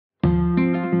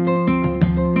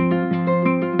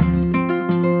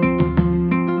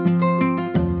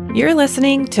You're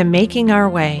listening to Making Our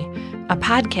Way, a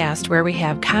podcast where we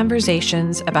have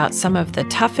conversations about some of the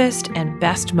toughest and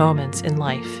best moments in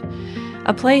life.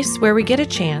 A place where we get a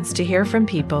chance to hear from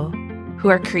people who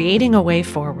are creating a way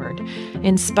forward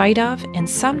in spite of and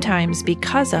sometimes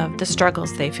because of the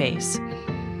struggles they face.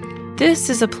 This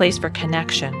is a place for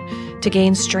connection, to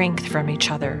gain strength from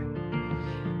each other.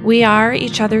 We are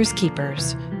each other's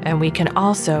keepers, and we can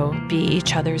also be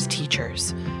each other's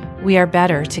teachers. We are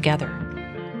better together.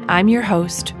 I'm your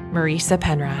host, Marisa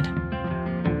Penrod.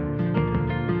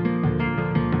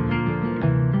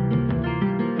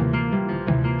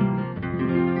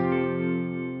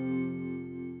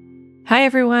 Hi,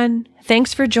 everyone.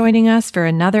 Thanks for joining us for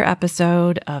another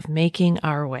episode of Making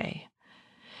Our Way.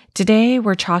 Today,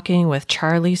 we're talking with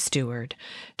Charlie Stewart.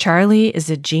 Charlie is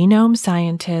a genome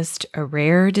scientist, a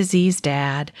rare disease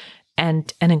dad,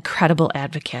 and an incredible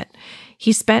advocate.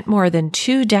 He spent more than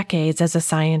 2 decades as a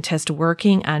scientist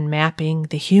working on mapping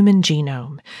the human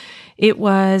genome. It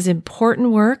was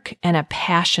important work and a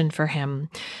passion for him.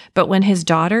 But when his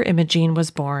daughter Imogene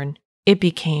was born, it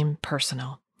became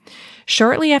personal.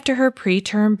 Shortly after her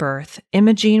preterm birth,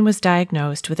 Imogene was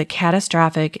diagnosed with a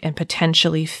catastrophic and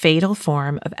potentially fatal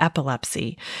form of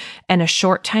epilepsy, and a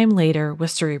short time later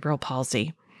with cerebral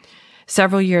palsy.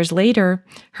 Several years later,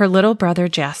 her little brother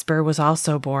Jasper was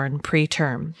also born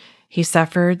preterm. He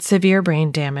suffered severe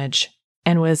brain damage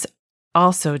and was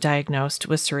also diagnosed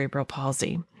with cerebral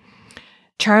palsy.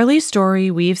 Charlie's story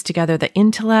weaves together the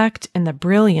intellect and the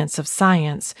brilliance of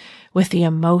science with the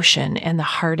emotion and the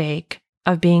heartache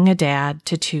of being a dad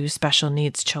to 2 special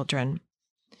needs children.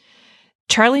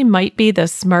 Charlie might be the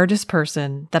smartest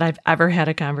person that I've ever had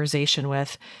a conversation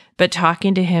with, but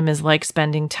talking to him is like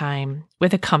spending time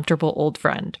with a comfortable old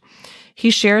friend. He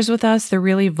shares with us the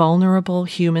really vulnerable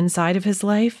human side of his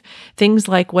life, things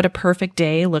like what a perfect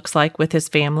day looks like with his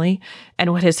family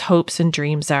and what his hopes and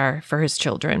dreams are for his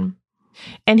children.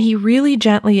 And he really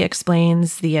gently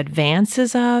explains the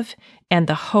advances of and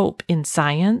the hope in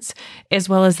science, as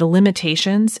well as the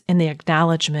limitations and the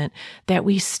acknowledgement that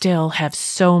we still have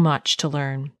so much to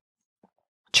learn.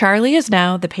 Charlie is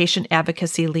now the patient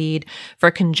advocacy lead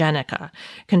for Congenica.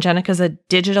 Congenica is a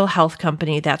digital health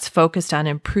company that's focused on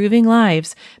improving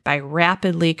lives by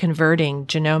rapidly converting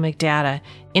genomic data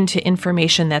into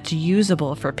information that's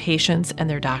usable for patients and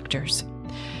their doctors.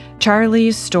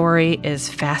 Charlie's story is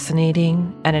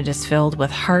fascinating, and it is filled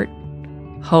with heart,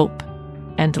 hope,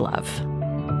 and love.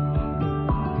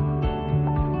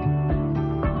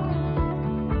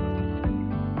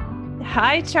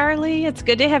 Hi, Charlie. It's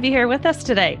good to have you here with us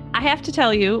today. I have to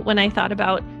tell you, when I thought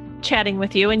about chatting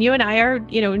with you, and you and I are,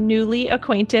 newly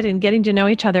acquainted and getting to know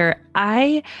each other,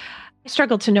 I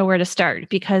struggled to know where to start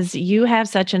because you have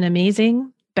such an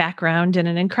amazing background and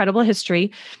an incredible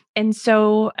history. And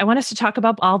so I want us to talk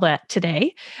about all that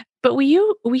today. But will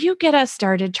you get us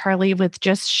started, Charlie, with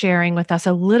just sharing with us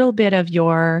a little bit of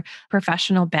your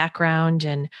professional background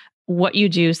and what you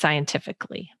do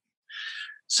scientifically?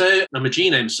 So I'm a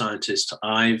genome scientist.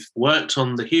 I've worked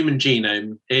on the human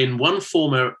genome in one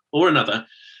form or another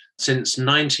since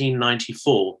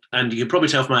 1994. And you can probably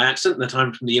tell from my accent that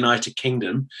I'm from the United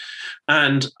Kingdom.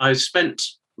 And I've spent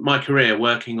my career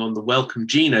working on the Wellcome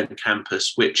Genome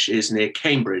campus, which is near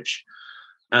Cambridge.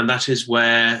 And that is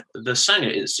where the Sanger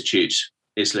Institute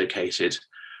is located.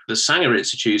 The Sanger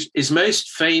Institute is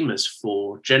most famous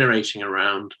for generating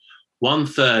around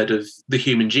 1/3 of the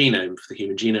human genome for the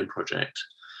Human Genome Project.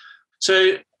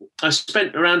 So I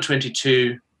spent around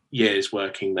 22 years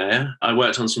working there. I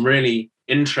worked on some really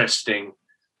interesting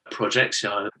projects,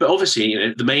 but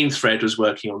obviously, the main thread was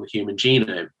working on the human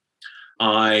genome.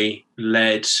 I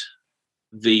led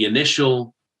the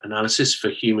initial analysis for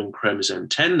human chromosome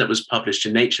 10 that was published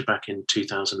in Nature back in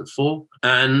 2004.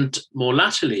 And more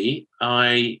latterly,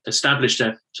 I established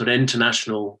a sort of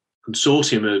international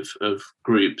consortium of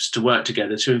groups to work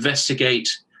together to investigate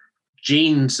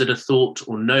genes that are thought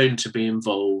or known to be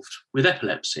involved with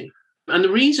epilepsy. And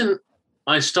the reason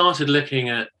I started looking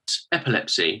at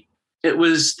epilepsy, it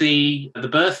was the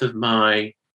birth of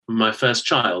my first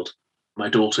child, my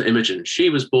daughter Imogen. She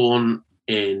was born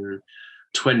in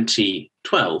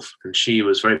 2012, and she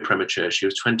was very premature. She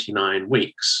was 29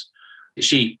 weeks.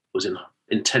 She was in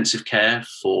intensive care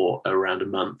for around a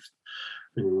month.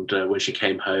 And when she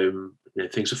came home,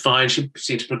 things were fine. She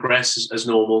seemed to progress as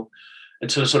normal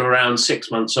until sort of around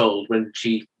 6 months old, when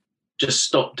she just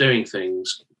stopped doing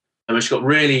things. And she got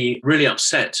really, really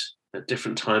upset at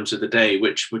different times of the day,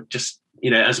 which would just,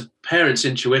 as a parent's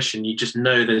intuition, you just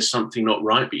know there's something not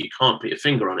right, but you can't put your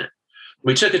finger on it.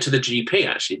 We took her to the GP,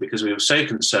 actually, because we were so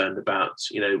concerned about,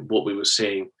 what we were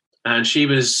seeing. And she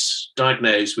was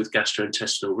diagnosed with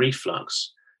gastrointestinal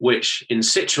reflux, which in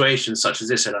situations such as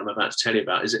this that I'm about to tell you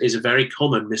about is a very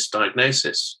common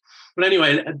misdiagnosis. But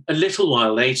anyway, a little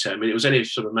while later, I mean, it was only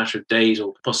sort of a matter of days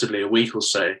or possibly a week or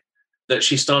so, that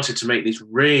she started to make these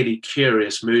really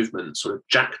curious movements, sort of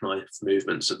jackknife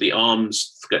movements, of the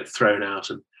arms get thrown out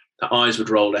and the eyes would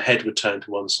roll, the head would turn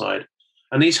to one side.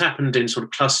 And these happened in sort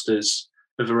of clusters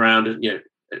of around,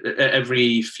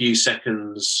 every few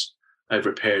seconds over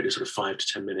a period of sort of 5 to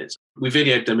 10 minutes. We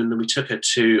videoed them and then we took her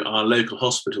to our local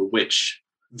hospital, which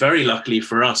very luckily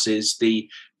for us is the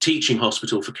teaching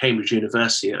hospital for Cambridge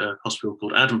University, a hospital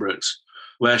called Addenbrooke's,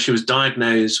 where she was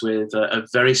diagnosed with a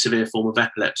very severe form of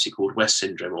epilepsy called West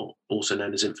syndrome, or also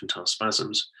known as infantile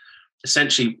spasms.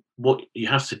 Essentially, what you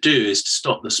have to do is to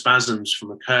stop the spasms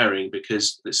from occurring,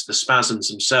 because it's the spasms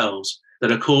themselves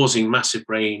that are causing massive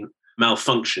brain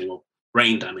malfunction or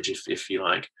brain damage, if you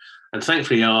like. And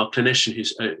thankfully, our clinician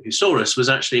who saw us was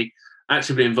actually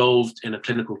actively involved in a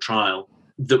clinical trial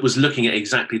that was looking at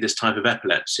exactly this type of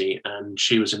epilepsy, and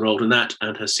she was enrolled in that,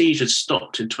 and her seizures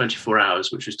stopped in 24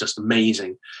 hours, which was just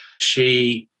amazing.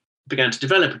 She began to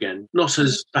develop again, not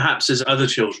as perhaps as other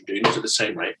children do, not at the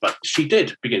same rate, but she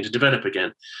did begin to develop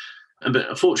again. But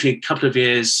unfortunately, a couple of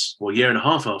years, or a year and a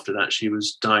half after that, she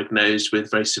was diagnosed with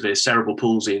very severe cerebral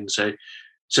palsy. And so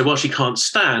while she can't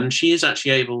stand, she is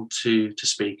actually able to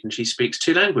speak, and she speaks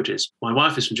 2 languages. My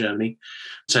wife is from Germany,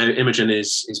 so Imogen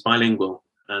is bilingual,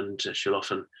 and she'll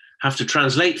often have to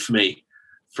translate for me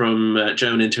from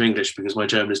German into English because my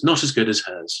German is not as good as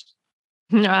hers.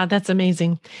 That's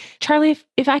amazing. Charlie,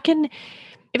 if I can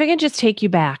just take you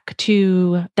back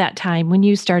to that time when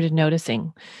you started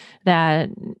noticing that,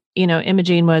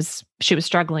 Imogen was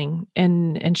struggling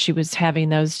and she was having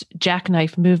those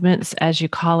jackknife movements, as you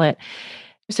call it.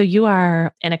 So you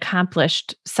are an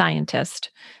accomplished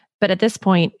scientist, but at this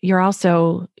point, you're a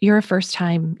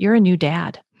new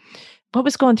dad. What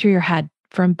was going through your head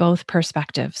from both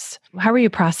perspectives? How were you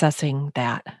processing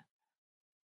that?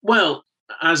 Well,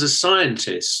 as a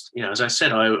scientist, as I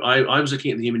said, I was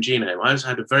looking at the human genome. I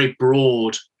had a very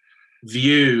broad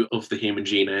view of the human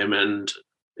genome and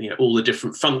all the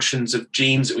different functions of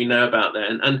genes that we know about there.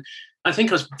 And I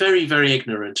think I was very, very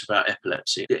ignorant about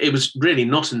epilepsy. It was really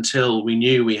not until we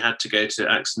knew we had to go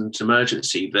to accident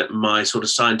emergency that my sort of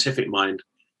scientific mind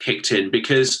kicked in,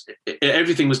 because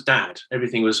everything was dad.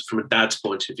 Everything was from a dad's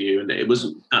point of view. And it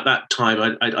wasn't at that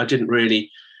time, I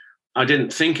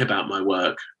didn't think about my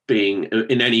work being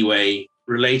in any way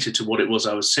related to what it was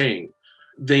I was seeing.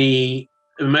 The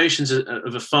emotions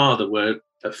of a father were,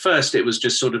 at first, it was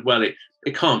just sort of, well,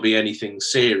 it can't be anything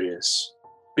serious,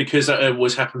 because that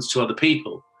always happens to other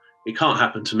people. It can't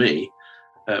happen to me.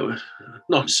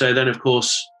 Not so. Then, of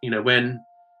course,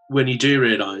 when you do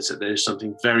realise that there's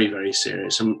something very, very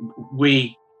serious, and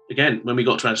when we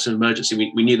got to accident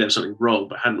emergency, we knew there was something wrong,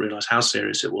 but hadn't realised how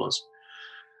serious it was.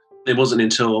 It wasn't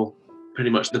until pretty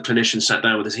much the clinician sat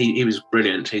down with us. He was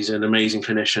brilliant. He's an amazing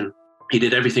clinician. He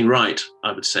did everything right,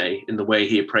 I would say, in the way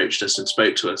he approached us and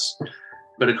spoke to us.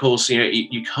 But of course,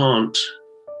 you can't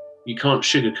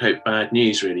sugarcoat bad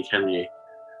news, really, can you?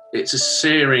 It's a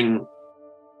searing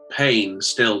pain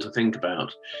still to think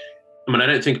about. I mean, I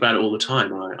don't think about it all the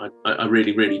time. I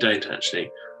really, really don't,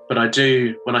 actually. But I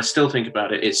do, when I still think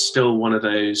about it, it's still one of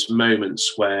those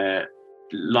moments where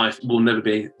life will never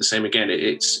be the same again.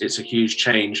 It's a huge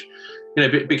change,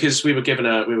 because we were given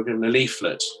a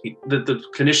leaflet. The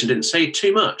clinician didn't say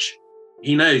too much.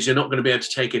 He knows you're not going to be able to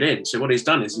take it in. So what he's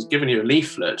done is he's given you a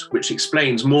leaflet which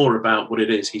explains more about what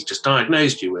it is he's just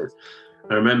diagnosed you with.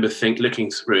 I remember looking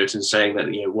through it and saying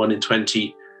that 1 in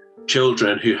 20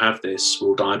 children who have this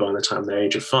will die by the time they're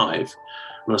age of 5. And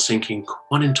I was thinking,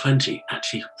 1 in 20,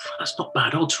 actually, that's not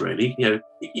bad odds, really.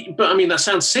 But I mean, that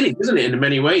sounds silly, doesn't it, in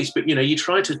many ways? But you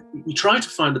try to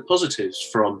find the positives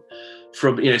from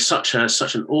such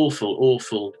an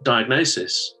awful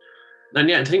diagnosis. And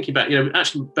yeah, and thinking about,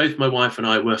 actually, both my wife and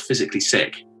I were physically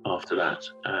sick after that.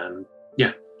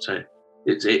 So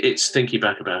it's thinking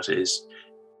back about it is,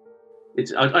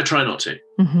 I try not to.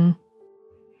 Mm-hmm.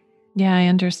 Yeah, I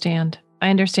understand.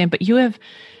 But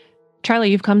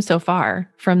Charlie, you've come so far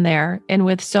from there, and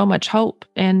with so much hope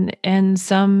and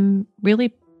some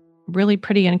really, really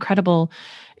pretty incredible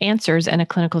answers in a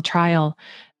clinical trial.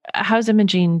 How's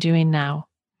Imogen doing now?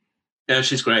 Yeah,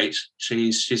 she's great.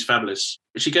 She's fabulous.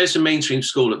 She goes to mainstream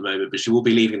school at the moment, but she will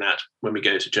be leaving that when we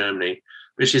go to Germany.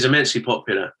 But she's immensely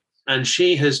popular, and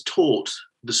she has taught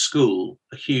the school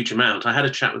a huge amount. I had a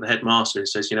chat with the headmaster who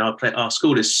says, our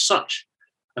school is such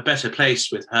a better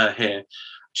place with her here.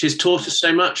 She's taught us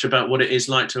so much about what it is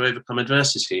like to overcome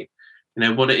adversity.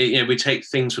 We take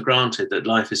things for granted that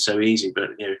life is so easy, but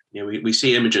we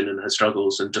see Imogen and her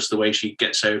struggles and just the way she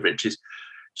gets over it. She's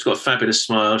got a fabulous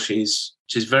smile. She's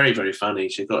very, very funny.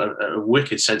 She's got a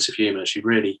wicked sense of humor. She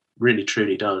really, really,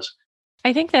 truly does.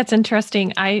 I think that's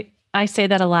interesting. I say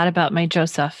that a lot about my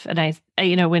Joseph, and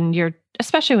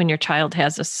especially when your child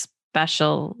has a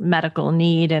special medical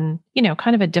need and,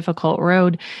 kind of a difficult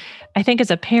road, I think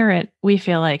as a parent, we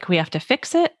feel like we have to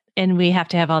fix it and we have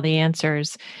to have all the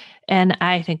answers. And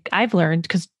I think I've learned,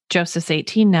 because Joseph's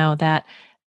 18 now, that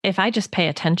if I just pay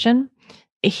attention,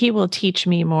 he will teach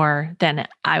me more than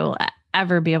I will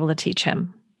ever be able to teach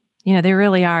him. They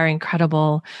really are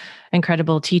incredible,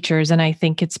 incredible teachers. And I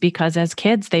think it's because as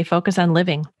kids, they focus on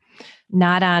living,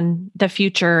 not on the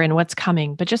future and what's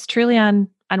coming, but just truly on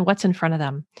what's in front of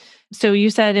them. So you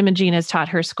said Imogen has taught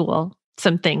her school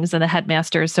some things, and the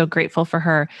headmaster is so grateful for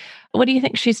her. What do you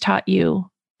think she's taught you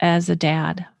as a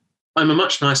dad? I'm a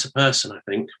much nicer person, I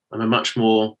think.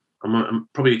 I'm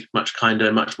probably much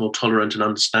kinder, much more tolerant and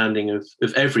understanding of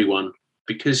everyone,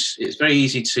 because it's very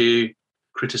easy to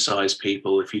criticize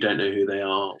people if you don't know who they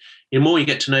are. The more you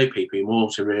get to know people, the more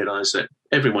to realize that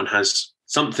everyone has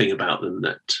something about them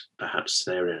that perhaps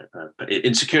they're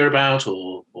insecure about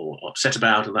or upset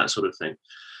about, and that sort of thing.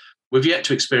 We've yet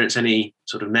to experience any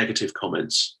sort of negative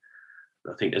comments.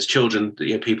 I think as children,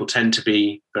 people tend to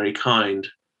be very kind.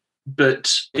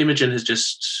 But Imogen has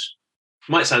just,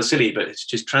 might sound silly, but it's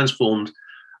just transformed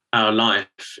our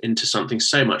life into something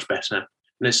so much better.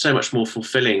 And it's so much more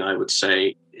fulfilling, I would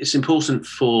say. It's important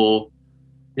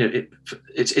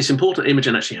it's important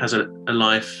Imogen actually has a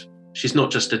life. She's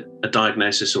not just a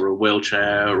diagnosis or a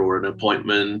wheelchair or an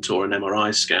appointment or an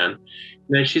MRI scan.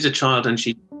 She's a child, and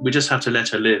we just have to let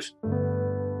her live.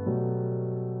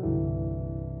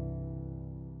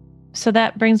 So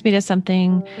that brings me to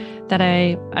something that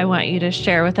I want you to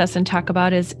share with us and talk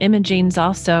about is Imogen's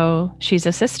she's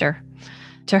a sister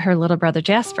to her little brother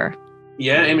Jasper.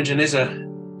 Yeah, Imogen is a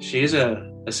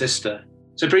sister.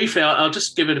 So briefly, I'll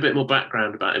just give it a bit more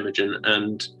background about Imogen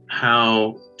and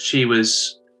how she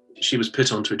was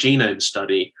put onto a genome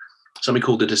study, something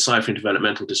called the Deciphering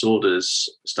Developmental Disorders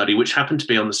study, which happened to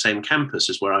be on the same campus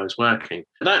as where I was working.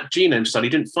 That genome study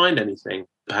didn't find anything.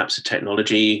 Perhaps the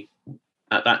technology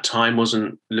at that time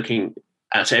wasn't looking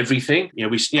at everything.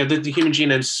 The human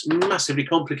genome is massively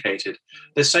complicated.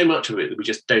 There's so much of it that we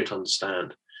just don't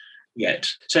understand yet.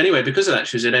 So anyway, because of that,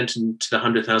 she was entered into the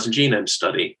 100,000 Genome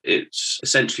Study. It's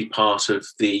essentially part of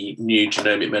the new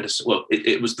genomic medicine. Well,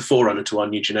 it was the forerunner to our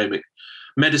new genomic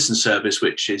medicine service,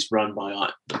 which is run by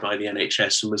the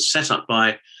NHS and was set up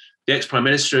by the ex-Prime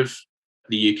Minister of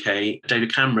the UK,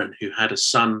 David Cameron, who had a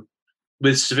son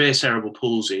with severe cerebral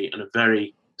palsy and a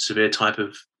very severe type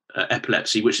of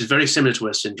epilepsy, which is very similar to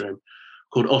West syndrome,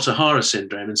 called Ohtahara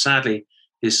syndrome. And sadly,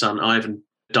 his son Ivan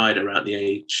died around the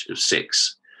age of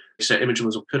 6. So Imogen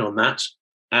was put on that.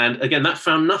 And again, that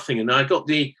found nothing. And I got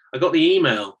the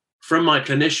email from my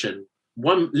clinician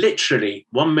literally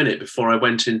 1 minute before I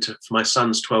went for my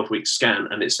son's 12-week scan.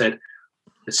 And it said,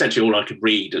 essentially all I could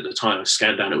read at the time I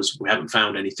scanned down, it was, we haven't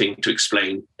found anything to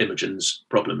explain Imogen's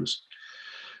problems.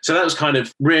 So that was kind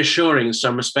of reassuring in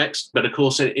some respects. But of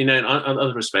course, in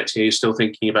other respects, you're still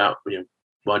thinking about,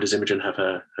 why does Imogen have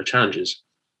her challenges?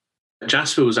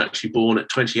 Jasper was actually born at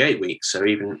 28 weeks, so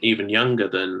even younger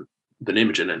than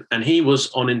Imogen. And he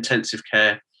was on intensive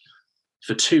care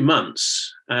for 2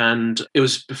 months. And it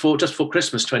was just before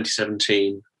Christmas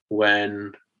 2017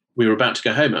 when we were about to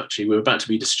go home, actually. We were about to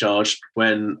be discharged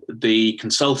when the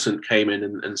consultant came in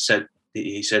and said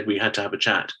we had to have a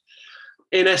chat.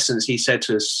 In essence, he said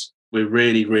to us, we're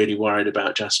really, really worried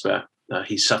about Jasper.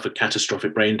 He suffered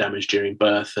catastrophic brain damage during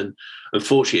birth. And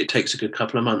unfortunately, it takes a good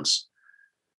couple of months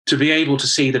to be able to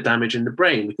see the damage in the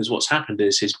brain, because what's happened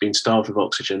is he's been starved of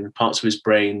oxygen. Parts of his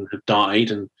brain have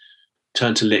died and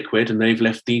turned to liquid, and they've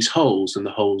left these holes, and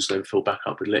the holes then fill back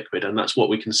up with liquid. And that's what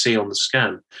we can see on the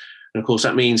scan. And of course,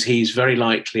 that means he's very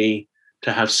likely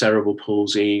to have cerebral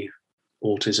palsy,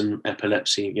 autism,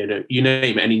 epilepsy, you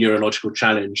name it, any neurological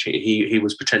challenge he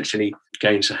was potentially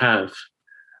going to have.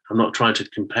 I'm not trying to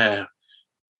compare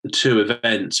the two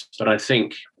events, but I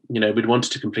think, we'd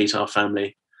wanted to complete our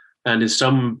family. And in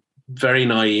some very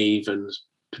naive and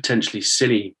potentially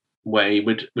silly way,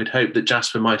 we'd hope that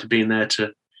Jasper might have been there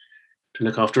to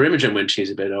look after Imogen when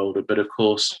she's a bit older. But of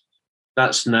course,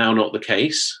 that's now not the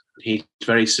case. He's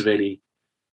very severely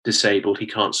disabled. He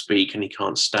can't speak and he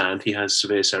can't stand. He has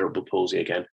severe cerebral palsy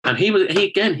again. And he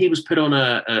was put on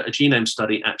a genome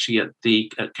study actually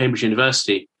at Cambridge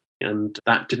University, and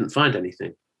that didn't find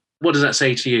anything. What does that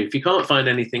say to you? If you can't find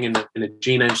anything in a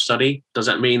genome study, does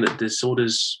that mean that the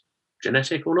disorder's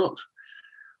genetic or not?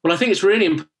 Well, I think it's really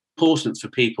important for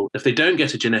people, if they don't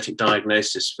get a genetic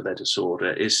diagnosis for their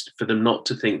disorder, is for them not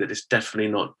to think that it's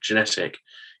definitely not genetic.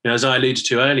 As I alluded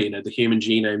to earlier, the human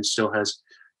genome still has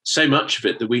so much of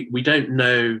it that we don't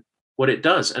know what it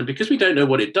does. And because we don't know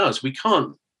what it does, we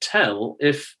can't tell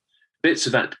if bits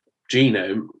of that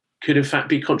genome could in fact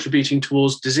be contributing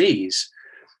towards disease.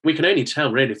 We can only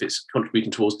tell really if it's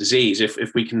contributing towards disease if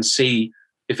we can see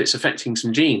if it's affecting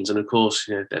some genes. And of course,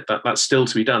 that's still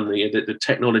to be done. The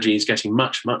technology is getting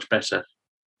much, much better.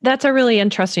 That's a really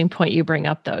interesting point you bring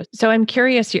up, though. So I'm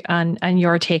curious on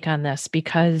your take on this,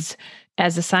 because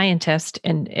as a scientist,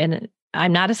 and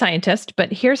I'm not a scientist,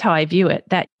 but here's how I view it,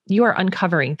 that you are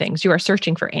uncovering things. You are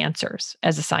searching for answers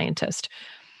as a scientist.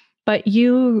 But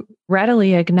you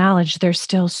readily acknowledge there's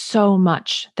still so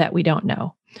much that we don't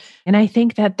know. And I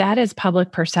think that is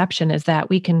public perception, is that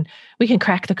we can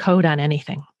crack the code on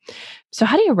anything. So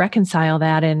how do you reconcile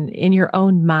that in your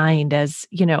own mind as,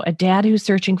 a dad who's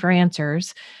searching for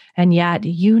answers, and yet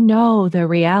the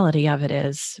reality of it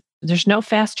is there's no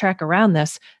fast track around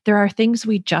this. There are things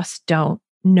we just don't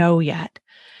know yet.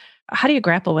 How do you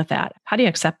grapple with that? How do you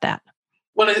accept that?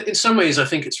 Well, in some ways, I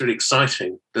think it's really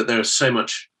exciting that there is so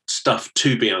much stuff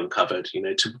to be uncovered,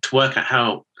 to work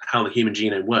out how the human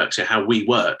genome works, or how we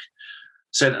work.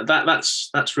 So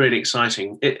that's really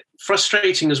exciting.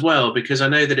 Frustrating as well, because I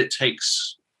know that it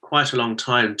takes quite a long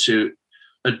time to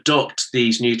adopt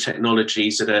these new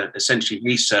technologies that are essentially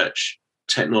research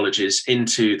technologies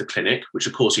into the clinic, which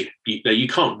of course you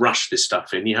can't rush this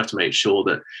stuff in. You have to make sure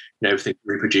that everything's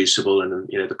reproducible and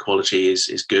the quality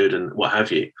is good and what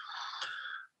have you.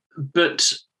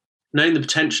 But knowing the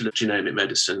potential of genomic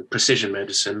medicine, precision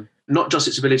medicine, not just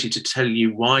its ability to tell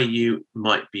you why you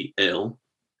might be ill,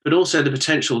 but also the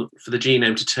potential for the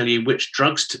genome to tell you which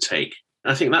drugs to take.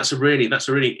 I think that's a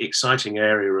really exciting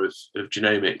area of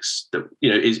genomics that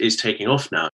is taking off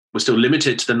now. We're still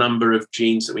limited to the number of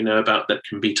genes that we know about that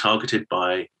can be targeted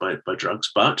by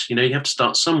drugs, but you have to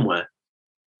start somewhere.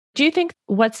 Do you think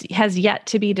what has yet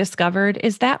to be discovered,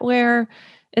 is that where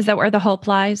the hope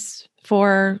lies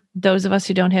for those of us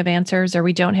who don't have answers, or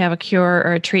we don't have a cure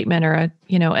or a treatment or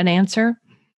an answer?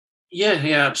 Yeah,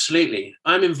 absolutely.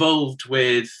 I'm involved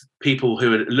with people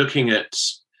who are looking at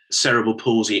cerebral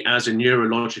palsy as a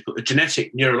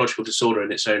genetic neurological disorder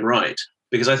in its own right,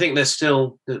 because I think there's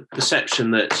still the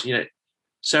perception that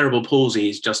cerebral palsy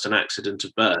is just an accident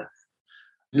of birth.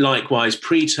 Likewise,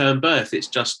 preterm birth, it's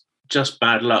just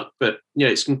bad luck, but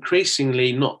it's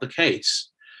increasingly not the case.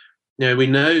 We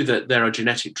know that there are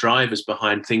genetic drivers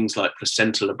behind things like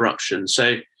placental abruption.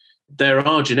 So there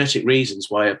are genetic reasons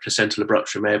why a placental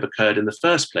abruption may have occurred in the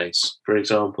first place, for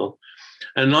example.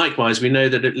 And likewise, we know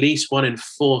that at least 1 in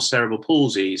 4 cerebral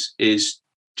palsies is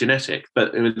genetic.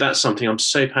 But that's something I'm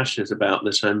so passionate about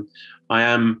that I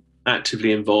am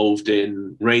actively involved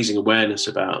in raising awareness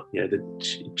about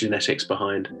the genetics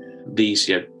behind these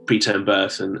preterm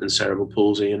birth and cerebral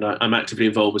palsy. And I'm actively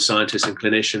involved with scientists and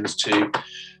clinicians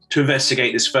to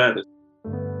investigate this further.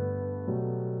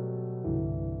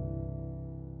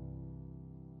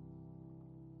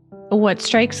 What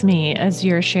strikes me as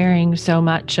you're sharing so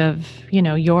much of,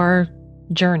 your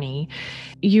journey,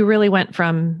 you really went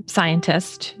from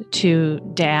scientist to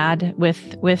dad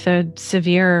with a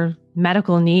severe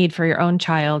medical need for your own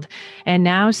child. And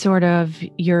now sort of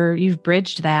you've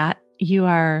bridged that. You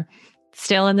are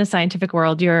still in the scientific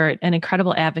world. You're an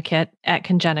incredible advocate at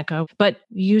Congenica, but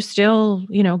you still,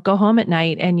 go home at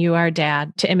night and you are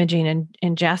dad to Imogene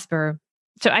and Jasper.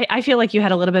 So I feel like you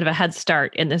had a little bit of a head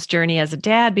start in this journey as a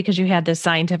dad, because you had this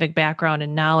scientific background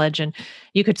and knowledge, and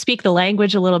you could speak the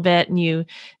language a little bit, and you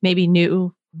maybe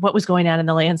knew what was going on in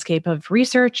the landscape of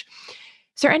research.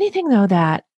 Is there anything, though,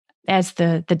 that as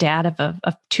the dad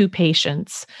of 2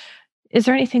 patients, is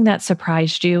there anything that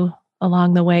surprised you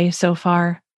along the way so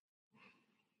far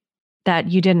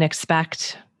that you didn't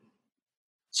expect?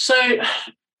 So,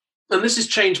 and this has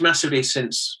changed massively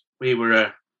since we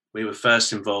were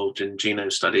first involved in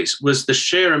genome studies, was the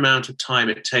sheer amount of time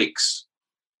it takes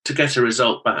to get a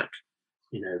result back.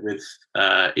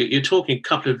 You're talking a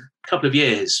couple of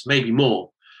years, maybe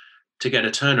more, to get a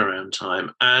turnaround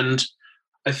time. And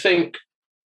I think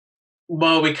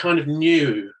while we kind of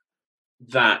knew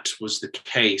that was the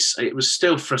case, it was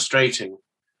still frustrating.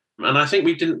 And I think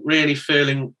we didn't really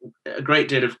feel a great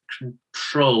deal of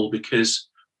control, because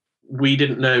we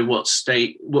didn't know what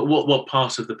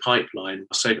part of the pipeline,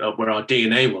 where our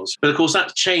DNA was. But of course,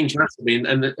 that's changed massively.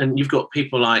 And you've got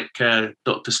people like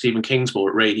Dr. Stephen Kingsmore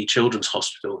at Rady Children's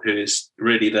Hospital, who is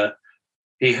really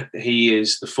he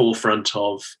is the forefront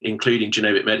of including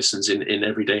genomic medicines in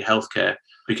everyday healthcare.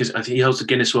 because I think he holds the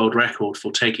Guinness World Record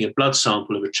for taking a blood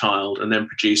sample of a child and then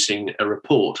producing a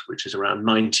report, which is around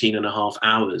 19 and a half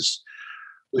hours,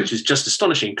 which is just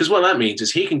astonishing. Because what that means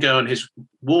is he can go on his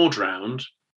ward round,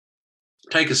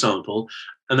 take a sample,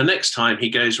 and the next time he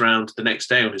goes round the next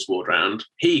day on his ward round,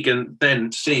 he can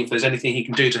then see if there's anything he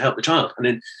can do to help the child. And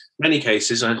in many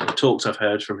cases, talks I've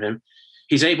heard from him,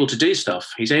 he's able to do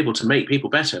stuff. He's able to make people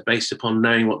better based upon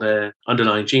knowing what their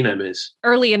underlying genome is.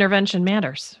 Early intervention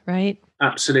matters, right?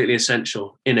 Absolutely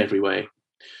essential in every way.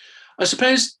 I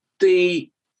suppose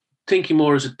thinking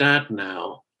more as a dad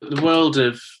now, the world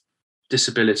of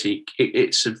disability,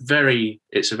 it's a very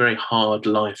hard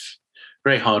life,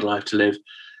 very hard life to live.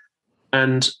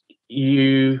 And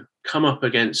you come up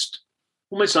against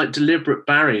almost like deliberate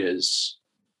barriers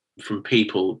from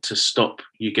people to stop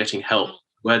you getting help.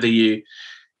 Whether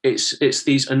it's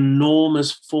these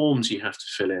enormous forms you have to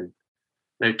fill in,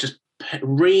 just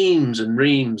reams and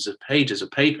reams of pages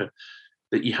of paper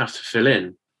that you have to fill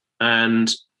in.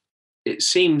 And it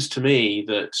seems to me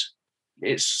that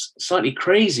it's slightly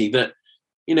crazy that,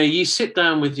 you sit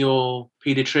down with your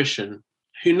pediatrician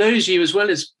who knows you as well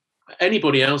as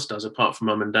anybody else does, apart from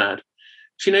mum and dad.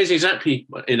 She knows exactly,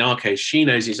 in our case, she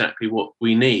knows exactly what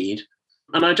we need.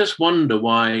 And I just wonder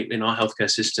why in our healthcare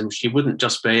system, she wouldn't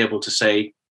just be able to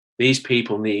say, these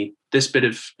people need this bit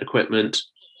of equipment,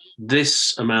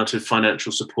 this amount of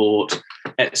financial support,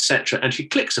 etc. And she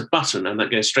clicks a button and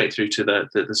that goes straight through to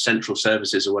the central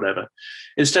services or whatever,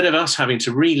 instead of us having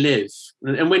to relive.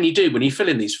 And when you fill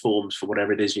in these forms for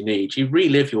whatever it is you need, you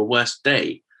relive your worst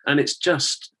day. And it's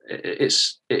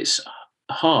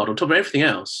hard on top of everything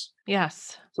else.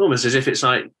 Yes. It's almost as if it's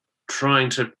like trying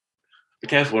to, be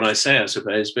careful what I say, I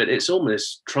suppose, but it's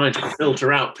almost trying to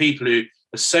filter out people who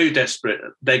are so desperate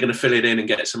they're going to fill it in and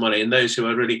get some money, and those who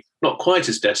are really not quite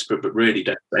as desperate, but really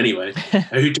desperate anyway,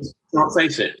 who just can't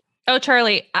face it. Oh,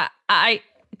 Charlie, I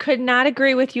could not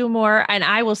agree with you more. And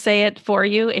I will say it for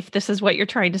you if this is what you're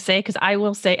trying to say, because I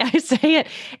say it.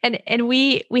 And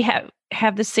we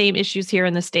have the same issues here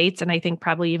in the States, and I think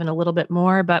probably even a little bit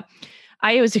more, but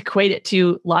I always equate it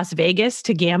to Las Vegas,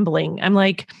 to gambling. I'm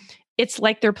like, it's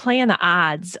like they're playing the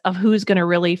odds of who's going to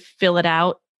really fill it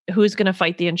out, who's going to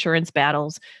fight the insurance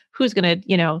battles, who's going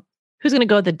to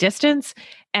go the distance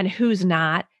and who's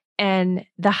not. And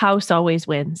the house always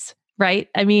wins, right?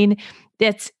 I mean,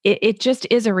 it just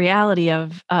is a reality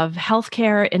of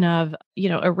healthcare and of,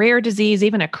 a rare disease,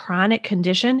 even a chronic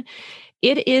condition.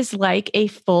 It is like a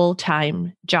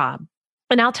full-time job.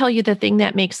 And I'll tell you, the thing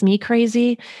that makes me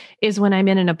crazy is when I'm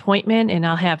in an appointment and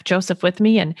I'll have Joseph with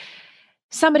me, and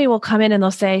somebody will come in and they'll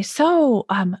say, so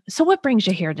what brings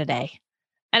you here today?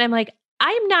 And I'm like,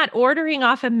 I'm not ordering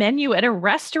off a menu at a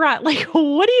restaurant. Like,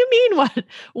 what do you mean?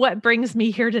 What brings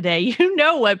me here today? You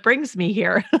know what brings me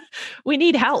here. We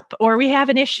need help, or we have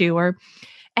an issue,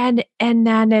 and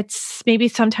then it's maybe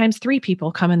sometimes 3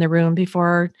 people come in the room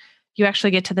before you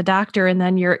actually get to the doctor. And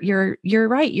then you're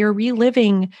right. You're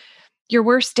reliving your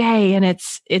worst day. And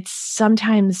it's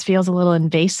sometimes feels a little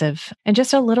invasive and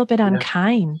just a little bit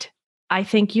unkind. I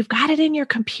think you've got it in your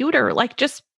computer. Like,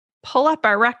 just pull up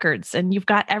our records and you've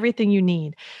got everything you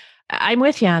need. I'm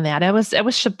with you on that. It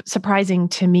was surprising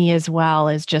to me as well,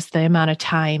 as just the amount of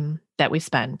time that we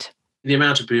spent. The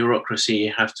amount of bureaucracy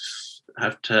you have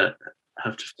to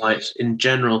fight in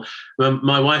general.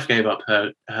 My wife gave up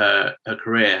her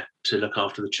career to look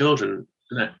after the children.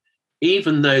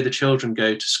 Even though the children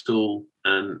go to school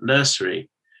and nursery,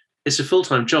 it's a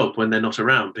full-time job when they're not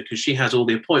around, because she has all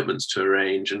the appointments to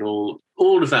arrange and all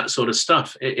of that sort of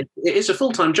stuff. It is a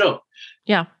full-time job.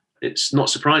 Yeah. It's not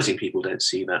surprising people don't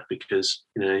see that, because,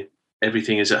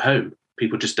 everything is at home.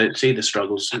 People just don't see the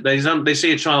struggles. They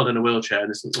see a child in a wheelchair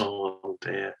and they think, oh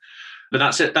dear. But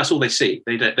that's it. That's all they see.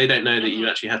 They don't know that you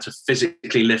actually have to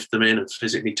physically lift them in and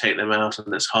physically take them out,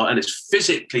 and that's hard, and it's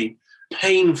physically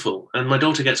painful. And my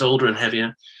daughter gets older and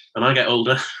heavier, and I get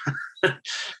older.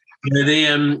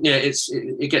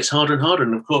 It gets harder and harder.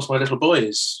 And of course, my little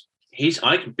boy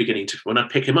I'm beginning to, when I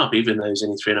pick him up, even though he's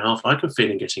only 3.5, I can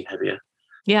feel him getting heavier.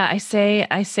 Yeah, I say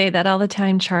that all the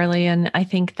time, Charlie. And I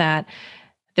think that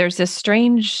there's this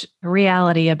strange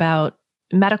reality about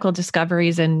medical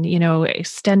discoveries and,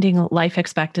 extending life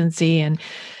expectancy, and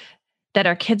that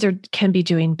our kids can be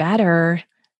doing better.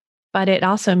 But it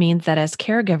also means that as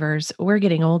caregivers, we're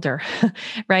getting older,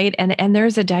 right? And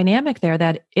there's a dynamic there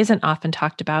that isn't often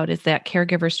talked about, is that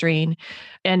caregiver strain.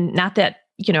 And not that,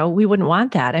 we wouldn't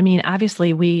want that. I mean,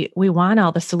 obviously we want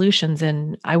all the solutions,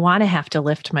 and I want to have to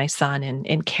lift my son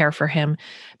and care for him,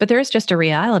 but there is just a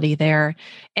reality there.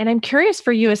 And I'm curious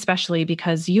for you, especially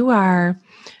because you're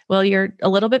a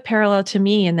little bit parallel to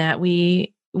me in that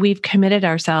we we've committed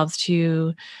ourselves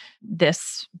to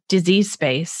this disease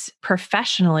space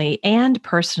professionally and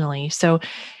personally. So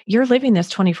you're living this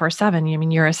 24/7. I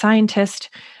mean, you're a scientist,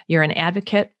 you're an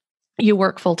advocate, you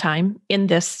work full time in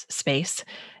this space,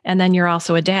 and then you're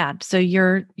also a dad. So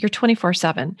you're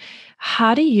 24/7.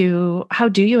 How do you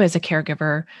as a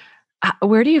caregiver,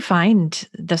 where do you find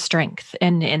the strength,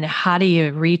 and how do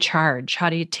you recharge? How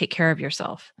do you take care of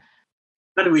yourself?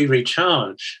 How do we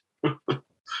recharge? I'm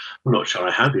not sure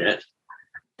I have yet.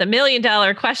 The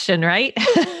 $1,000,000 question, right?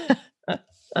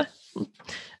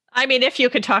 I mean, if you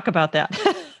could talk about that.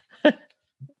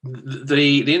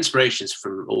 The inspiration is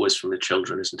always from the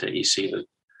children, isn't it? You see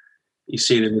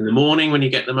them in the morning when you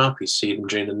get them up. You see them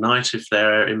during the night if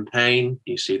they're in pain.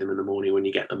 You see them in the morning when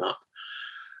you get them up.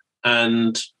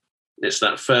 And it's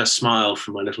that first smile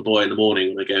from my little boy in the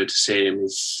morning when I go to see him.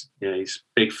 He's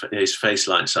big, his face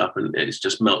lights up, and it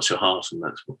just melts your heart. And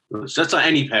that's just like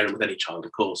any parent with any child,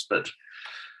 of course. But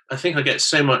I think I get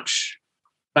so much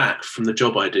back from the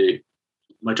job I do.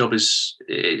 My job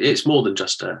it's more than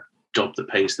just a job that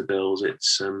pays the bills.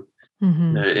 It's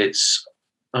it's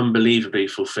unbelievably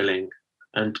fulfilling.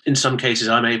 And in some cases,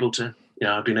 I've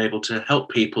been able to help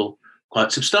people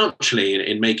quite substantially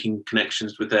in making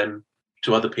connections with them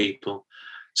to other people.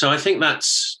 So I think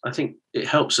it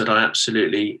helps that I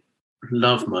absolutely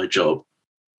love my job.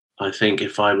 I think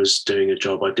if I was doing a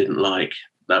job I didn't like,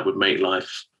 that would make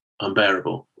life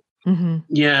unbearable. Mm-hmm.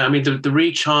 Yeah, I mean, the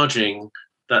recharging,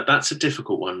 that's a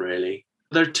difficult one, really.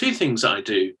 There are two things that I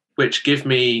do which give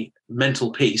me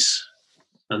mental peace,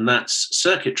 and that's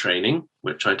circuit training,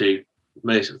 which I do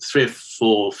maybe 3 or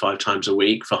 4 or 5 times a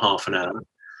week for half an hour.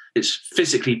 It's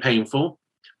physically painful,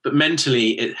 but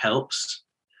mentally it helps.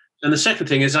 And the second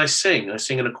thing is I sing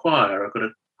in a choir. I've got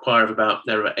a choir of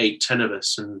there are 8, 10 of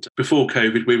us. And before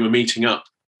COVID, we were meeting up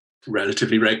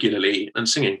relatively regularly and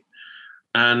singing.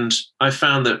 And I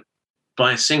found that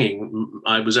by singing,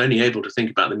 I was only able to think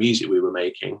about the music we were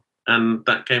making. And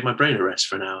that gave my brain a rest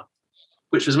for an hour,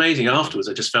 which was amazing. Afterwards,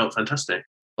 I just felt fantastic.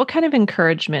 What kind of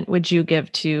encouragement would you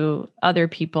give to other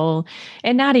people,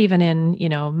 and not even in,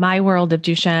 my world of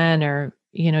Duchenne or,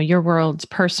 your world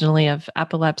personally of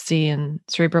epilepsy and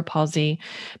cerebral palsy,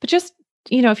 but just,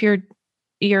 if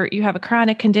you have a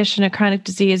chronic condition, a chronic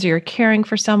disease, or you're caring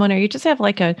for someone, or you just have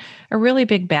like a really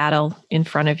big battle in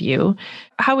front of you,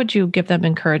 how would you give them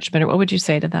encouragement, or what would you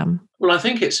say to them? Well, I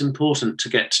think it's important to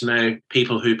get to know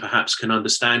people who perhaps can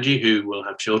understand you, who will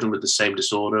have children with the same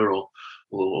disorder or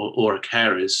are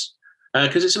carers,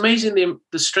 because it's amazing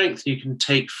the strength you can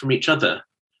take from each other.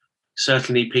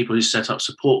 Certainly people who set up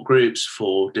support groups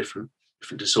for different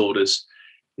disorders,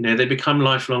 they become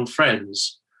lifelong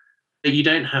friends. You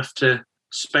don't have to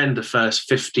spend the first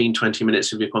 15, 20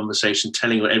 minutes of your conversation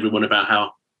telling everyone about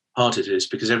how hard it is,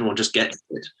 because everyone just gets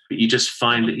it. But you just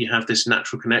find that you have this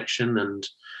natural connection. And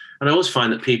I always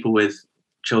find that people with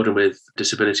children with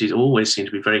disabilities always seem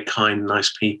to be very kind,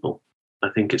 nice people. I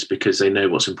think it's because they know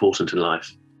what's important in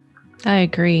life. I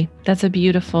agree. That's a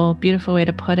beautiful, beautiful way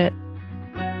to put it.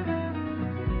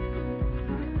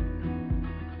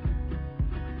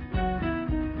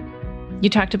 You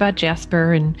talked about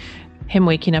Jasper and him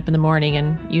waking up in the morning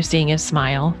and you seeing his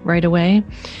smile right away.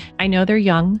 I know they're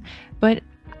young, but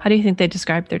how do you think they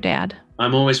describe their dad?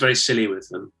 I'm always very silly with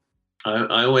them.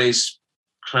 I always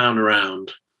clown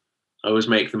around. I always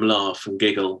make them laugh and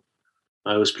giggle.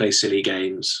 I always play silly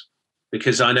games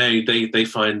because I know they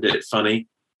find it funny.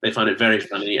 They find it very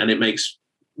funny, and it makes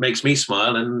me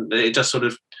smile, and it just sort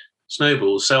of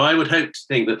snowballs. So I would hope to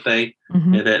think that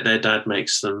their dad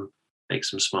makes them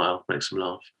smile, makes them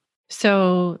laugh.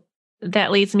 So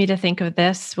that leads me to think of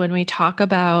this when we talk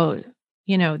about,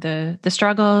 the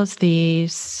struggles, the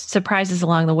surprises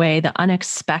along the way, the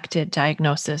unexpected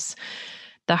diagnosis,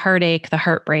 the heartache, the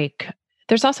heartbreak.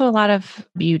 There's also a lot of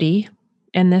beauty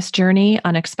in this journey,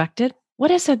 unexpected. What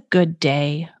does a good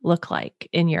day look like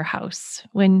in your house?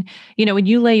 When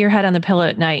you lay your head on the pillow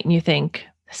at night and you think,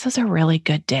 this is a really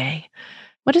good day.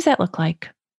 What does that look like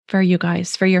for you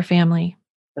guys, for your family?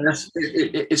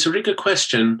 It's a really good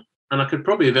question. And I could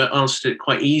probably have answered it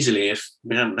quite easily if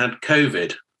we hadn't had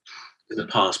COVID in the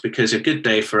past, because a good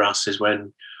day for us is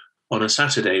when on a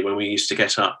Saturday when we used to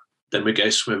get up, then we'd go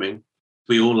swimming.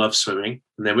 We all love swimming.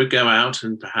 And then we'd go out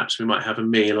and perhaps we might have a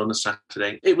meal on a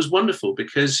Saturday. It was wonderful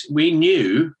because we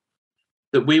knew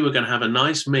that we were going to have a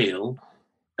nice meal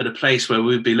at a place where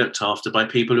we'd be looked after by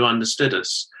people who understood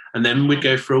us. And then we'd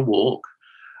go for a walk,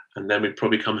 and then we'd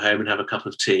probably come home and have a cup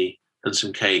of tea and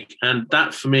some cake. And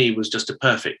that for me was just a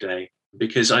perfect day,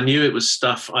 because I knew it was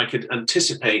stuff I could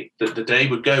anticipate that the day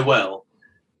would go well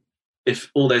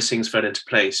if all those things fell into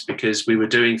place, because we were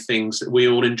doing things that we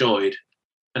all enjoyed.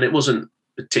 And it wasn't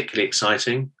particularly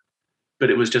exciting, but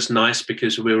it was just nice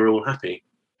because we were all happy.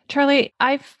 Charlie,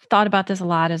 I've thought about this a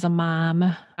lot as a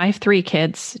mom. I have 3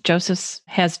 kids. Joseph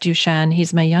has Duchenne.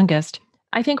 He's my youngest.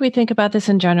 I think we think about this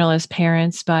in general as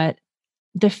parents, but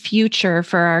the future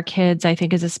for our kids, I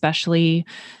think, is especially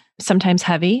sometimes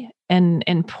heavy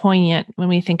and poignant when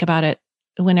we think about it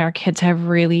when our kids have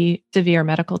really severe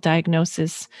medical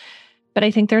diagnosis. But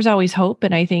I think there's always hope,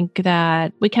 and I think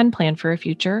that we can plan for a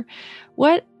future.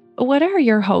 What are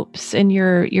your hopes and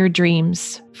your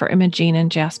dreams for Imogene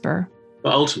and Jasper?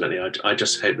 But ultimately, I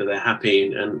just hope that they're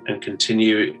happy and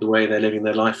continue the way they're living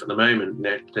their life at the moment.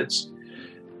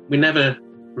 We never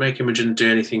make Imogen do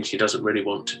anything she doesn't really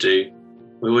want to do.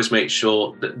 We always make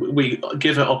sure that we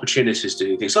give her opportunities to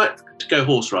do things, like to go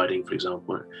horse riding, for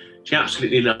example. She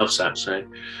absolutely loves that. So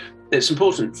it's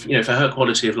important, for her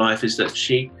quality of life is that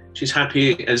she's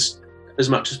happy as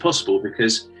much as possible,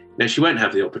 because she won't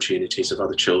have the opportunities of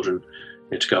other children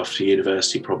to go off to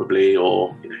university probably,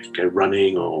 or go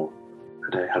running, or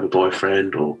have a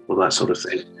boyfriend, or that sort of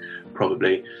thing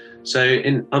probably. So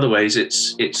in other ways,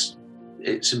 it's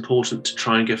important to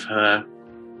try and give her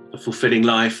a fulfilling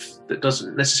life that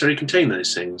doesn't necessarily contain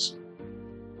those things.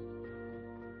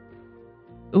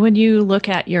 When you look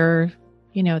at your,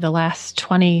 the last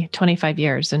 20, 25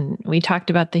 years, and we talked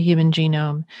about the human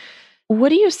genome, what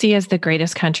do you see as the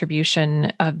greatest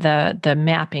contribution of the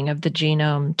mapping of the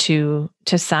genome to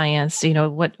science?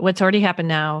 What's already happened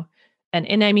now,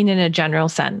 and I mean in a general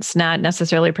sense, not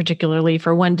necessarily particularly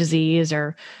for one disease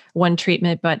or one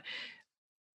treatment, but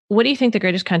what do you think the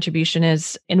greatest contribution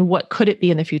is, and what could it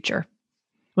be in the future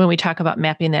when we talk about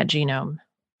mapping that genome?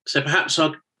 So perhaps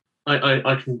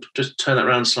I can just turn that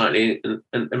around slightly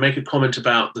and make a comment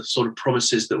about the sort of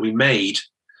promises that we made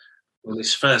when we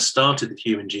first started the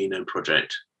Human Genome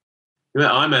Project.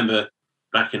 I remember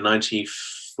back in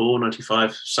 94,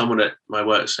 95, someone at my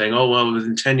work saying, oh, well,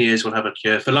 within 10 years, we'll have a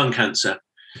cure for lung cancer.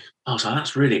 I was like,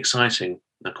 that's really exciting.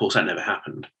 And of course, that never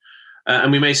happened.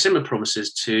 And we made similar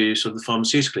promises to sort of the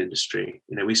pharmaceutical industry.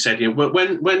 We said,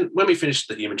 when we finished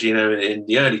the human genome in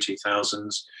the early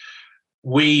 2000s,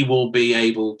 we will be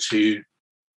able to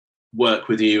work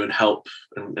with you and help,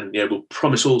 and we'll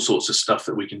promise all sorts of stuff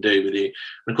that we can do with you.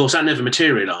 And of course, that never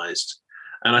materialized.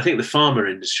 And I think the pharma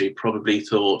industry probably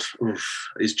thought,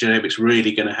 is genomics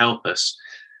really going to help us?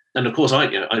 And of course, I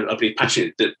believe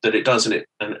passionately that it does, and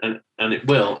it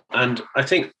will. And I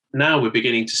think now we're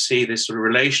beginning to see this sort of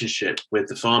relationship with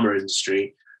the pharma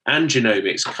industry and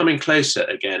genomics coming closer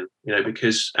again,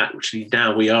 because actually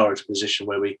now we are at a position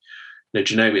where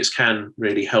genomics can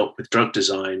really help with drug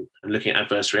design and looking at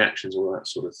adverse reactions, all that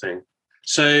sort of thing.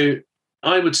 So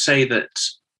I would say that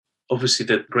obviously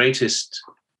the greatest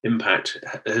impact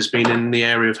has been in the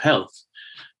area of health.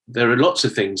 There are lots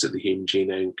of things that the human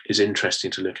genome is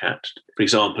interesting to look at. For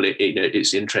example,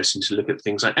 it's interesting to look at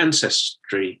things like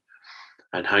ancestry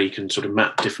and how you can sort of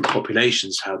map different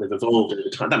populations, how they've evolved over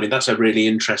time. I mean, that's a really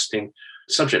interesting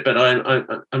subject, but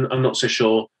I'm not so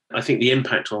sure. I think the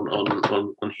impact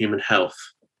on human health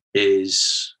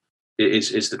is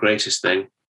the greatest thing.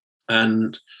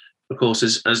 And of course,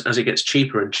 as it gets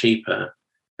cheaper and cheaper,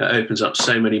 it opens up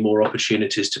so many more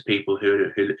opportunities to people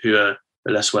who are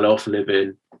less well off, live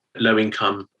in low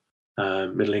income,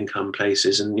 middle income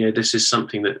places. And this is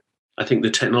something that I think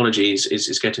the technology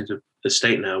is getting to the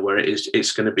state now where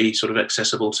it's going to be sort of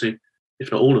accessible to,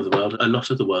 if not all of the world, a lot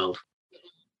of the world.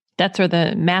 That's where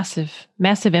the massive,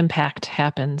 massive impact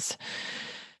happens.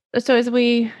 So as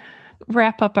we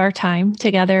wrap up our time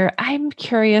together, I'm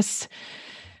curious,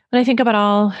 when I think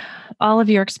about all of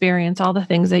your experience, all the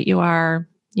things that you are,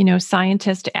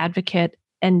 scientist, advocate,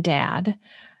 and dad,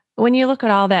 when you look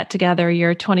at all that together,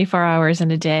 you're 24 hours in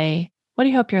a day, what do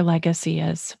you hope your legacy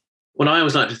is? Well, I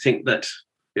always like to think that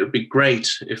it would be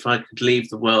great if I could leave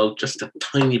the world just a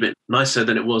tiny bit nicer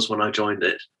than it was when I joined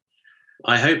it.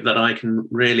 I hope that I can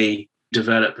really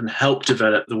develop and help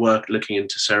develop the work looking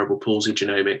into cerebral palsy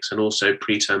genomics and also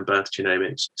preterm birth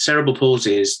genomics. Cerebral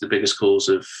palsy is the biggest cause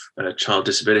of child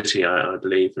disability, I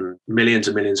believe, and millions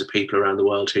of people around the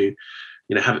world who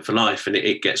have it for life, and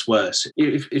it gets worse.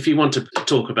 If you want to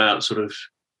talk about sort of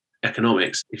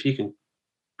economics, if you can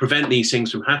prevent these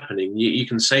things from happening, you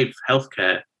can save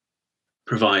healthcare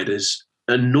providers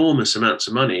enormous amounts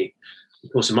of money.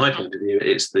 Of course, in my point of view,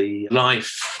 it's the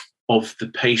life of the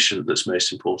patient that's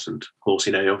most important. Of course,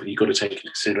 you've got to take into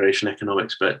consideration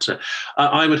economics, but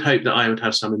I would hope that I would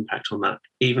have some impact on that,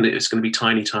 even if it's going to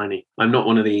be tiny. I'm not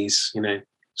one of these,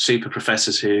 super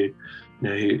professors who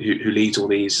leads all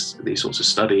these sorts of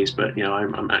studies, but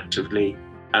I'm actively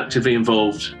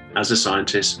involved as a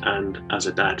scientist and as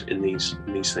a dad in these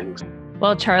things.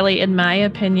 Well, Charlie, in my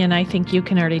opinion, I think you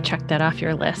can already check that off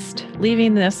your list.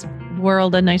 Leaving this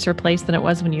world a nicer place than it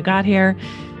was when you got here,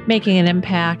 making an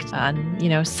impact on,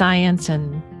 science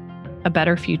and a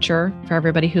better future for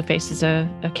everybody who faces a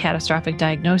catastrophic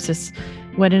diagnosis.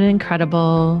 What an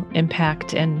incredible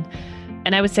impact. And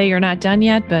I would say you're not done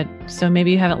yet, but so maybe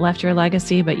you haven't left your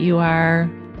legacy, but you are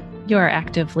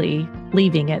actively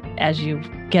leaving it as you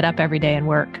get up every day and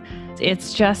work.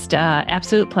 It's just an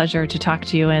absolute pleasure to talk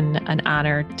to you and an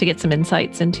honor to get some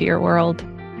insights into your world.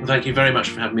 Well, thank you very much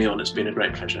for having me on. It's been a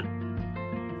great pleasure.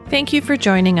 Thank you for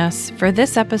joining us for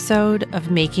this episode of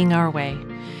Making Our Way.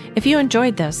 If you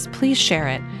enjoyed this, please share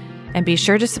it and be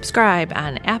sure to subscribe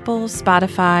on Apple,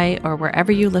 Spotify, or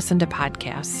wherever you listen to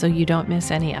podcasts so you don't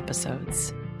miss any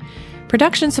episodes.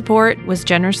 Production support was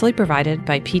generously provided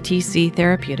by PTC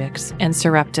Therapeutics and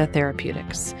Sarepta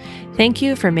Therapeutics. Thank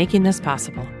you for making this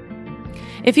possible.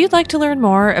 If you'd like to learn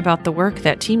more about the work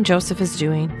that Team Joseph is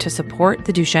doing to support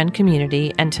the Duchenne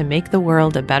community and to make the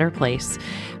world a better place,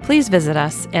 please visit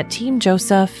us at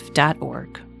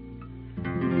teamjoseph.org.